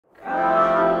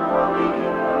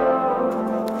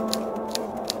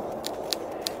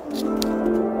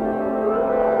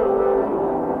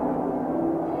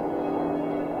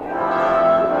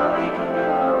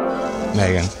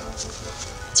Maeghann.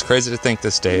 It's crazy to think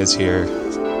this day is here.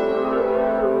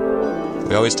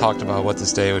 We always talked about what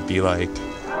this day would be like.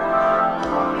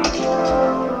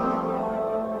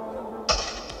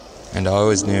 And I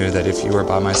always knew that if you were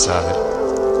by my side,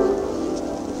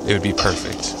 it would be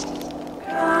perfect.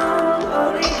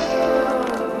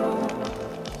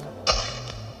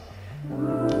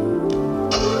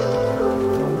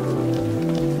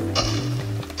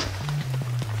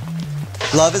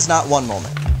 Love is not one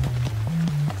moment.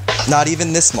 Not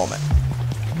even this moment.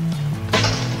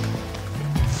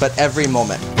 But every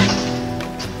moment.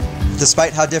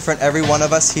 Despite how different every one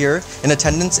of us here in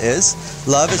attendance is,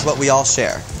 love is what we all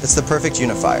share. It's the perfect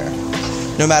unifier.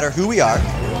 No matter who we are,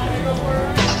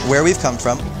 where we've come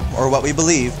from, or what we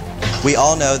believe, we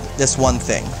all know this one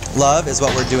thing. Love is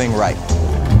what we're doing right.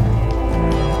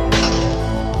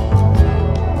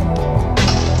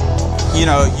 You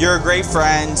know, you're a great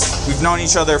friend. We've known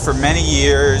each other for many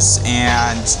years,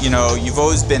 and you know, you've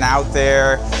always been out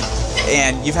there,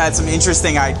 and you've had some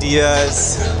interesting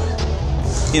ideas.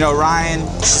 You know, Ryan,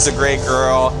 she's a great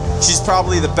girl. She's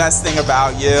probably the best thing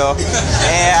about you.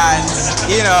 And,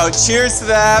 you know, cheers to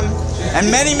them, and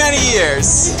many, many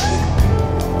years.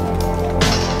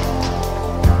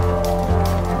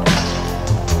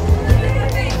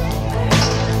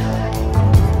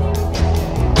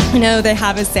 You know, they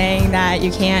have a saying that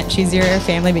you can't choose your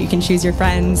family, but you can choose your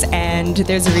friends, and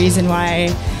there's a reason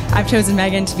why I've chosen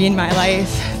Maeghann to be in my life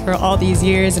for all these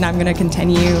years, and I'm going to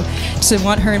continue to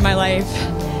want her in my life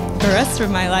the rest of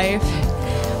my life.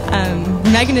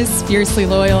 Maeghann is fiercely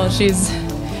loyal.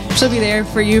 She'll be there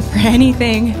for you for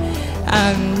anything.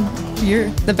 You're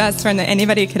the best friend that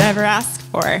anybody could ever ask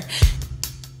for.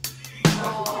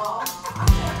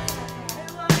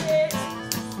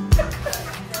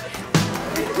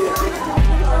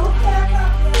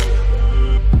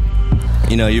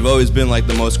 You know, you've always been like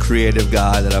the most creative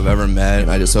guy that I've ever met.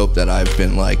 I just hope that I've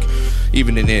been like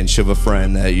even an inch of a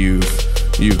friend that you've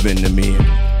been to me.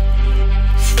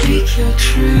 Speak your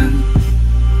truth,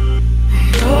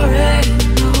 you already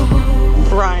know.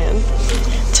 Ryan,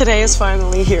 today is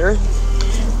finally here.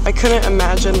 I couldn't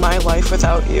imagine my life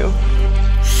without you.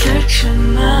 Set your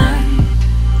mind,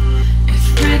 it's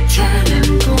written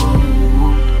in gold.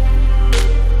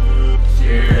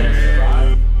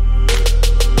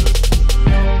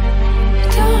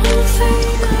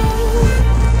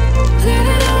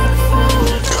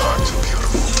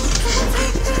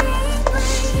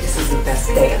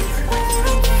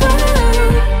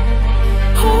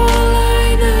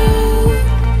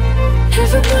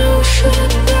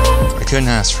 I couldn't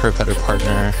ask for a better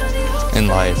partner in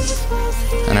life,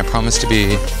 and I promise to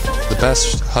be the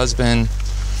best husband,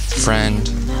 friend,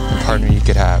 and partner you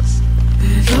could have.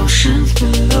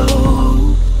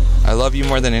 I love you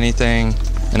more than anything,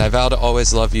 and I vow to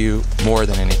always love you more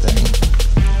than anything.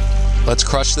 Let's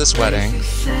crush this wedding,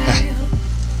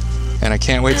 and I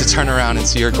can't wait to turn around and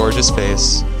see your gorgeous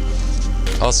face.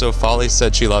 Also, Folly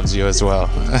said she loves you as well.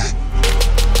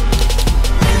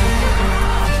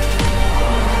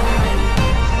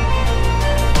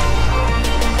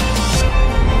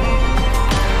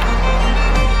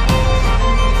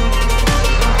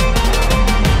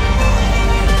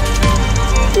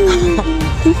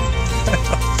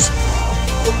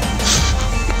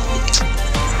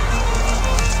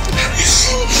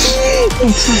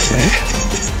 It's okay.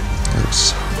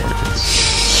 It's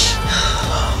gorgeous.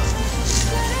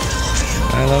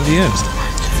 I love you.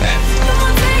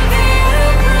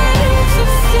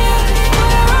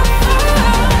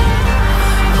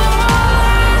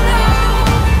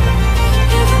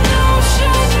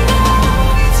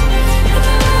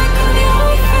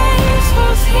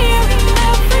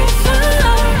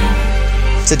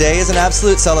 Today is an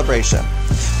absolute celebration.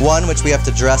 One which we have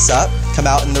to dress up, come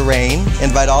out in the rain,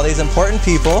 invite all these important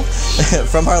people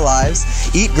from our lives,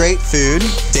 eat great food,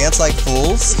 dance like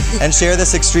fools, and share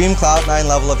this extreme Cloud9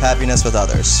 level of happiness with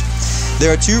others.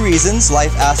 There are two reasons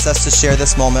life asks us to share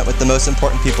this moment with the most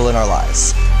important people in our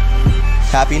lives: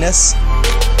 happiness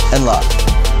and love.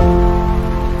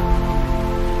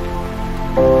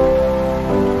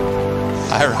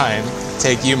 I, Ryan,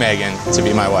 take you, Maeghann, to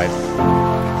be my wife,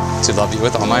 to love you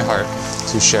with all my heart,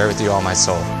 to share with you all my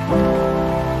soul,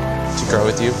 to grow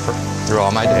with you through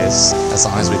all my days, as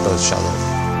long as we both shall live.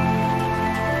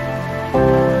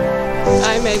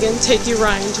 I, Maeghann, take you,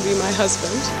 Ryan, to be my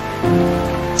husband,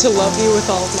 to love you with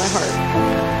all of my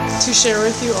heart, to share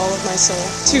with you all of my soul,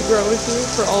 to grow with you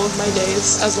for all of my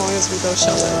days, as long as we both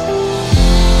shall live.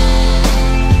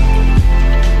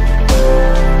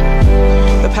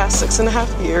 The past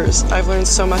 6.5 years, I've learned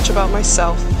so much about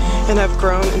myself, and I've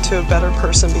grown into a better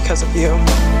person because of you.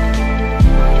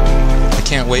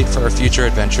 can't wait for our future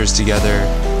adventures together.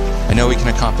 I know we can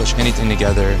accomplish anything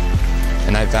together,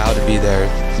 and I vow to be there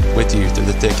with you through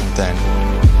the thick and thin.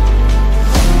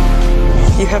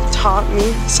 You have taught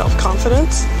me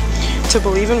self-confidence, to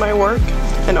believe in my work,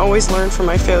 and always learn from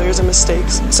my failures and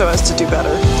mistakes so as to do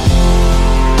better.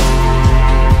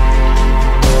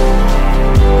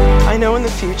 I know in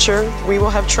the future we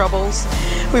will have troubles,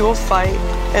 we will fight,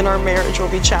 and our marriage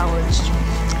will be challenged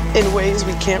in ways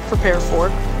we can't prepare for,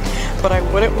 but I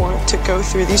wouldn't want to go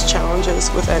through these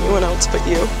challenges with anyone else but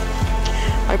you.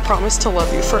 I promise to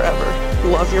love you forever.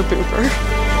 Love, your Booper.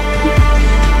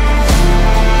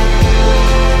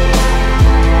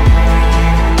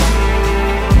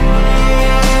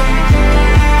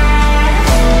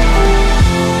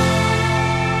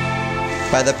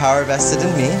 By the power vested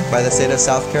in me by the state of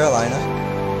South Carolina,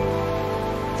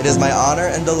 it is my honor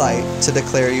and delight to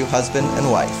declare you husband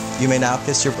and wife. You may now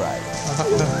kiss your bride.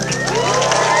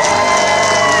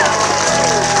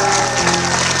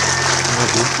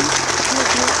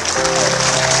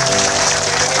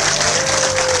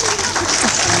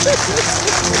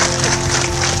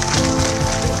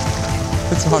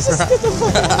 It's all right.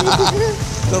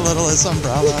 The littlest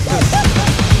umbrella.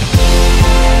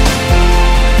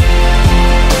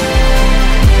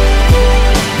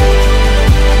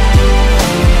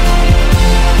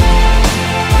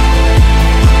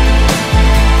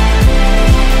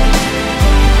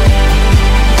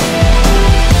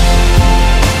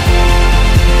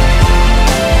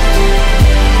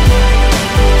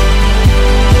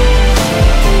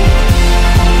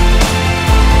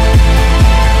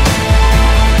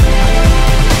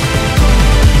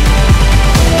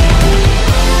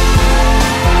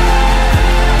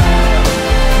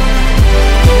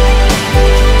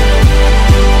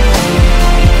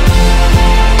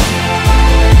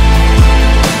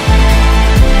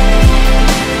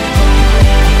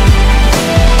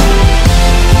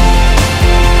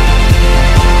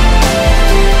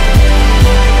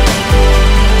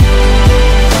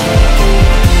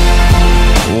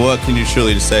 What can you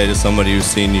truly say to somebody who's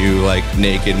seen you like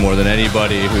naked more than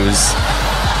anybody,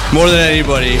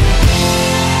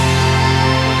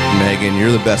 Maeghann,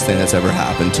 you're the best thing that's ever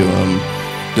happened to him.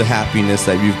 The happiness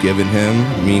that you've given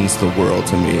him means the world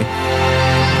to me.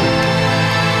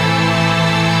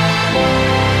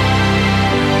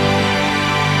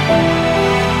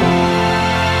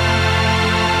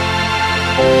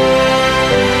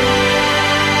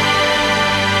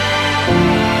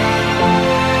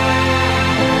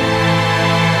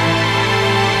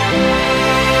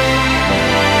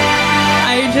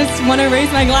 I just want to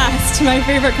raise my glass to my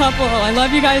favorite couple. I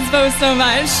love you guys both so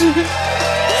much.